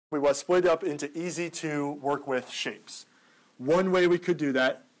we want to split it up into easy to work with shapes. One way we could do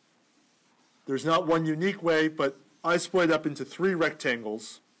that, there's not one unique way, but I split it up into 3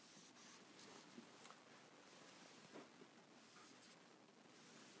 rectangles.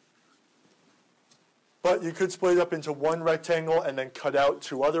 But you could split it up into 1 rectangle and then cut out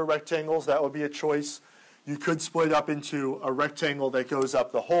 2 other rectangles. That would be a choice. You could split it up into a rectangle that goes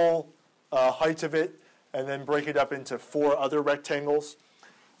up the whole height of it and then break it up into 4 other rectangles.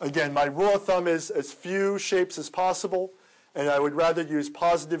 Again, my rule of thumb is as few shapes as possible, and I would rather use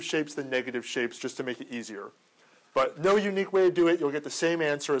positive shapes than negative shapes just to make it easier. But no unique way to do it. You'll get the same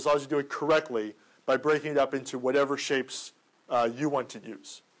answer as long as you do it correctly by breaking it up into whatever shapes you want to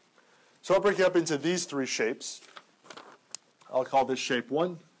use. So I'll break it up into these 3 shapes. I'll call this shape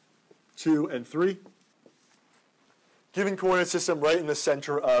 1, 2, and 3. Given coordinate system right in the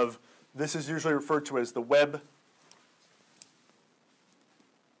center of, this is usually referred to as the web.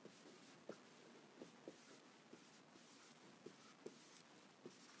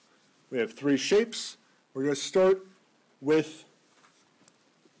 We have 3 shapes. We're going to start with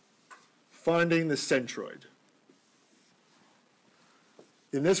finding the centroid.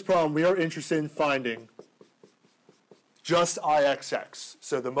 In this problem, we are interested in finding just IXX,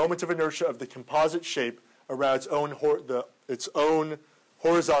 so the moment of inertia of the composite shape around its own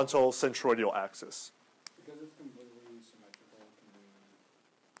horizontal centroidal axis. Because it's completely symmetrical, can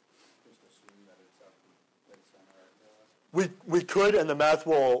we just assume that it's at the center of the... We could, and the math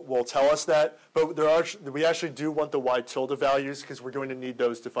will tell us that, but we actually do want the y tilde values because we're going to need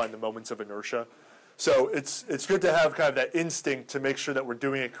those to find the moments of inertia. So it's good to have kind of that instinct to make sure that we're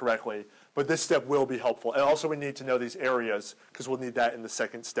doing it correctly, but this step will be helpful. And also we need to know these areas because we'll need that in the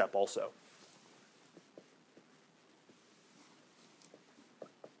second step also.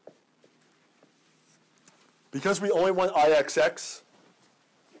 Because we only want IXX,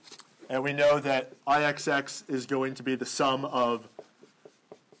 and we know that IXX is going to be the sum of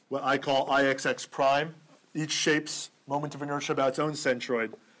what I call IXX prime, each shape's moment of inertia about its own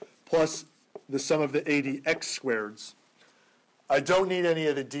centroid, plus the sum of the ADX squareds. I don't need any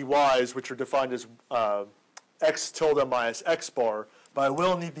of the dy's, which are defined as x tilde minus x bar, but I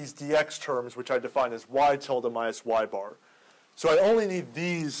will need these dx terms, which I define as y tilde minus y bar. So I only need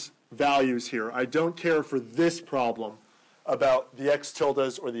these values here. I don't care for this problem about the x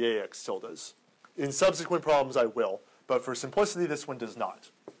tildes or the ax tildes. In subsequent problems, I will, but for simplicity, this one does not.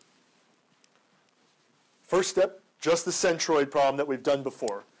 First step, just the centroid problem that we've done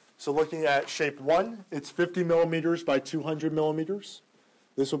before. So looking at shape 1, it's 50 millimeters by 200 millimeters.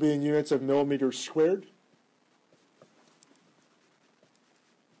 This will be in units of millimeters squared.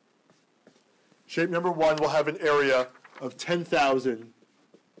 Shape number 1 will have an area of 10,000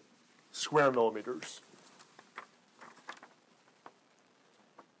 square millimeters.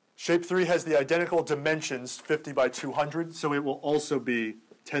 Shape 3 has the identical dimensions, 50 by 200, so it will also be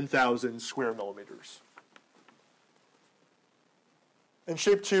 10,000 square millimeters. And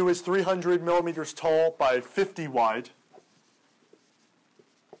shape 2 is 300 millimeters tall by 50 wide.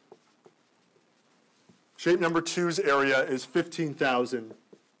 Shape number 2's area is 15,000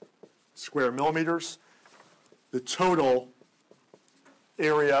 square millimeters. The total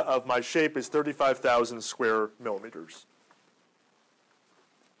area of my shape is 35,000 square millimeters.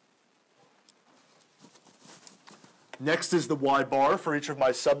 Next is the y bar for each of my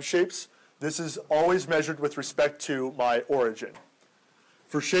subshapes. This is always measured with respect to my origin.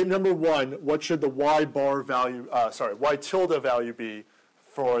 For shape number 1, what should the y bar value, y tilde value be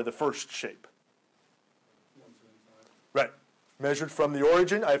for the first shape? 175. Right. Measured from the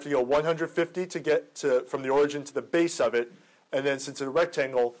origin, I have to go 150 to get from the origin to the base of it, and then since it's a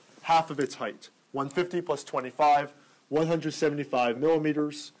rectangle, half of its height. 150 plus 25, 175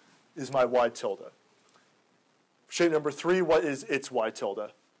 millimeters is my y tilde. Shape number 3, what is its y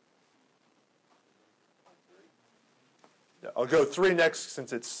tilde? Yeah, I'll go 3 next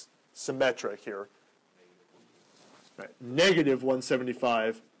since it's symmetric here. Right. Negative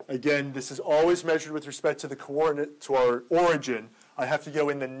 175. Again, this is always measured with respect to the coordinate, to our origin. I have to go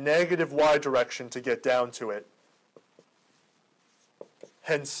in the negative y direction to get down to it.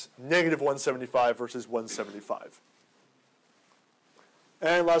 Hence, negative 175 versus 175.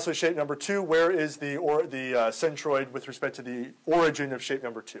 And lastly, shape number 2, where is the centroid with respect to the origin of shape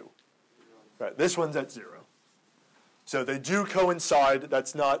number 2? Right, this one's at 0. So they do coincide.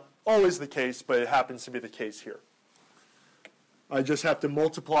 That's not always the case, but it happens to be the case here. I just have to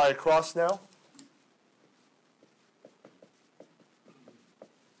multiply across now.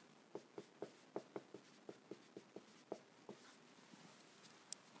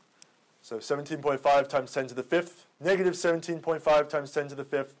 So 17.5 times 10 to the fifth, negative 17.5 times 10 to the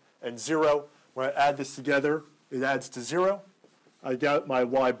fifth, and 0. When I add this together, it adds to 0. I get my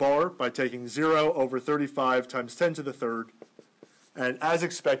y bar by taking 0 over 35 times 10 to the third. And as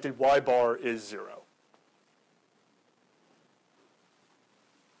expected, y bar is 0.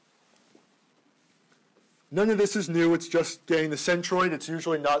 None of this is new. It's just getting the centroid. It's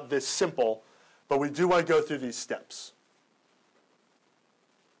usually not this simple, but we do want to go through these steps.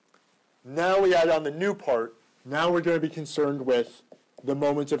 Now we add on the new part. Now we're going to be concerned with the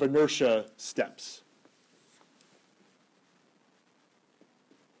moment of inertia steps.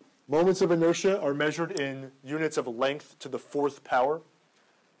 Moments of inertia are measured in units of length to the fourth power.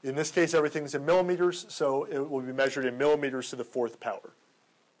 In this case, everything's in millimeters, so it will be measured in millimeters to the fourth power.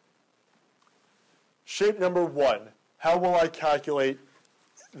 Shape number 1. How will I calculate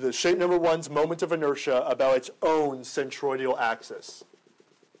the shape number 1's moment of inertia about its own centroidal axis,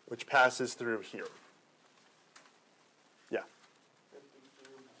 which passes through here? Yeah. 50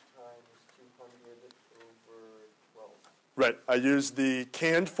 cubed times 200 over 12. Right. I used the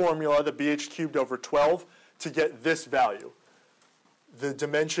canned formula, the BH cubed over 12, to get this value. The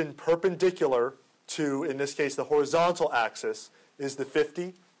dimension perpendicular to, in this case, the horizontal axis is the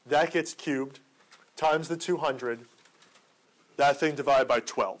 50. That gets cubed times the 200. That thing divided by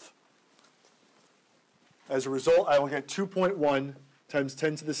 12. As a result, I will get 2.1 times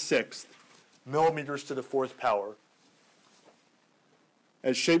 10 to the sixth millimeters to the fourth power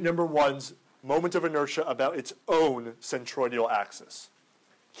as shape number 1's moment of inertia about its own centroidal axis.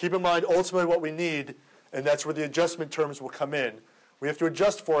 Keep in mind ultimately what we need, and that's where the adjustment terms will come in. We have to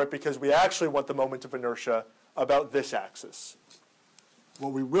adjust for it because we actually want the moment of inertia about this axis.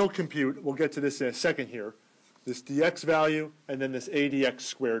 What we will compute, we'll get to this in a second here, this dx value and then this adx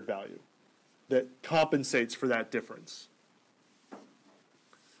squared value that compensates for that difference.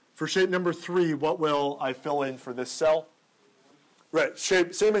 For shape number 3, what will I fill in for this cell? Right,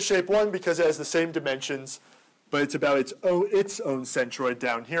 same as shape 1 because it has the same dimensions, but it's about its own centroid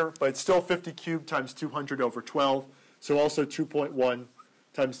down here, but it's still 50 cubed times 200 over 12, so also 2.1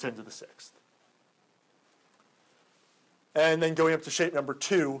 times 10 to the sixth. And then going up to shape number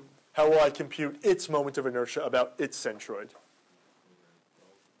 2, how will I compute its moment of inertia about its centroid?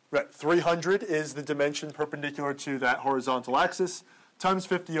 Right, 300 is the dimension perpendicular to that horizontal axis, times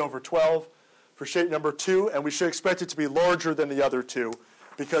 50 over 12 for shape number 2, and we should expect it to be larger than the other two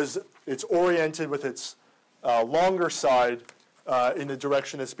because it's oriented with its longer side in the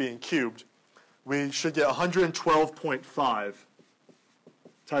direction that's being cubed. We should get 112.5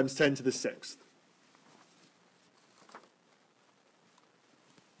 times 10 to the sixth.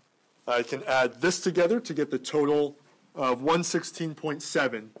 I can add this together to get the total of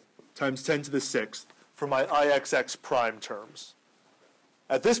 116.7 times 10 to the sixth for my IXX prime terms.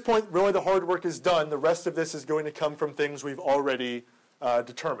 At this point, really the hard work is done. The rest of this is going to come from things we've already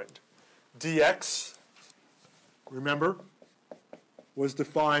determined. dx, remember, was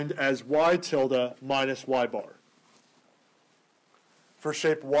defined as y tilde minus y bar. For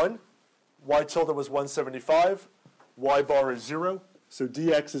shape 1, y tilde was 175, y bar is 0, so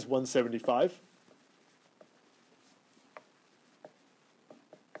dx is 175.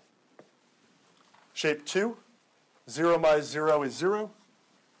 Shape 2, 0 minus 0 is 0.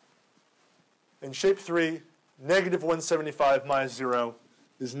 And shape 3, negative 175 minus 0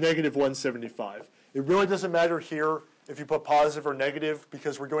 is negative 175. It really doesn't matter here if you put positive or negative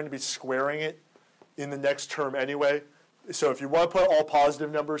because we're going to be squaring it in the next term anyway. So if you want to put all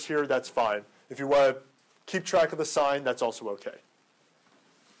positive numbers here, that's fine. If you want to keep track of the sign, that's also okay.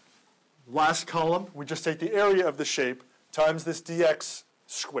 Last column, we just take the area of the shape times this dx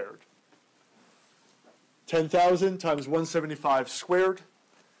squared. 10,000 times 175 squared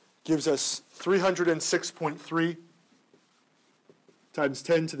gives us 306.3 times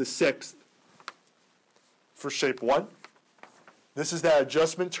 10 to the sixth for shape 1. This is that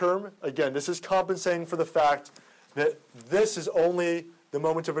adjustment term. Again, this is compensating for the fact that this is only the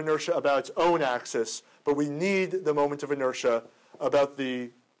moment of inertia about its own axis, but we need the moment of inertia about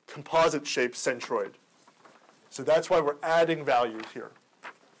the composite shaped centroid. So that's why we're adding values here.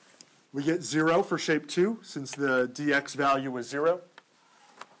 We get 0 for shape 2, since the dx value was 0.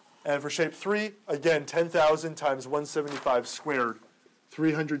 And for shape 3, again, 10,000 times 175 squared,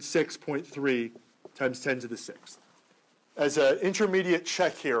 306.3 times 10 to the sixth. As an intermediate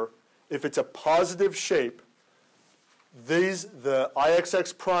check here, if it's a positive shape, the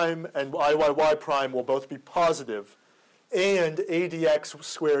IXX prime and IYY prime will both be positive, and ADX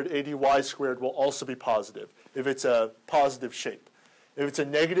squared, ADY squared will also be positive if it's a positive shape. If it's a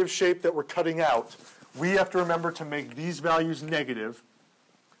negative shape that we're cutting out, we have to remember to make these values negative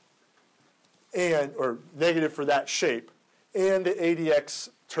or negative for that shape, and the ADX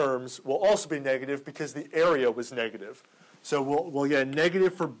terms will also be negative because the area was negative. So we'll get a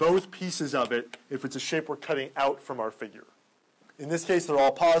negative for both pieces of it if it's a shape we're cutting out from our figure. In this case, they're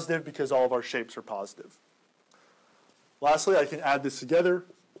all positive because all of our shapes are positive. Lastly, I can add this together,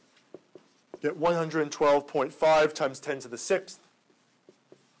 get 112.5 times 10 to the 6th.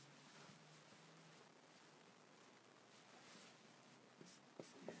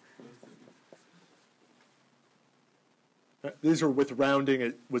 These are with rounding.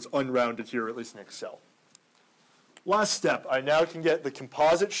 It was unrounded here, at least in Excel. Last step, I now can get the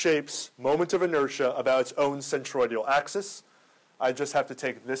composite shape's moment of inertia about its own centroidal axis. I just have to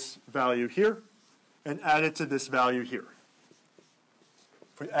take this value here and add it to this value here.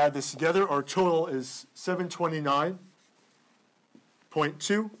 If we add this together, our total is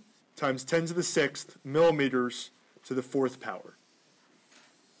 729.2 times 10 to the 6th millimeters to the 4th power.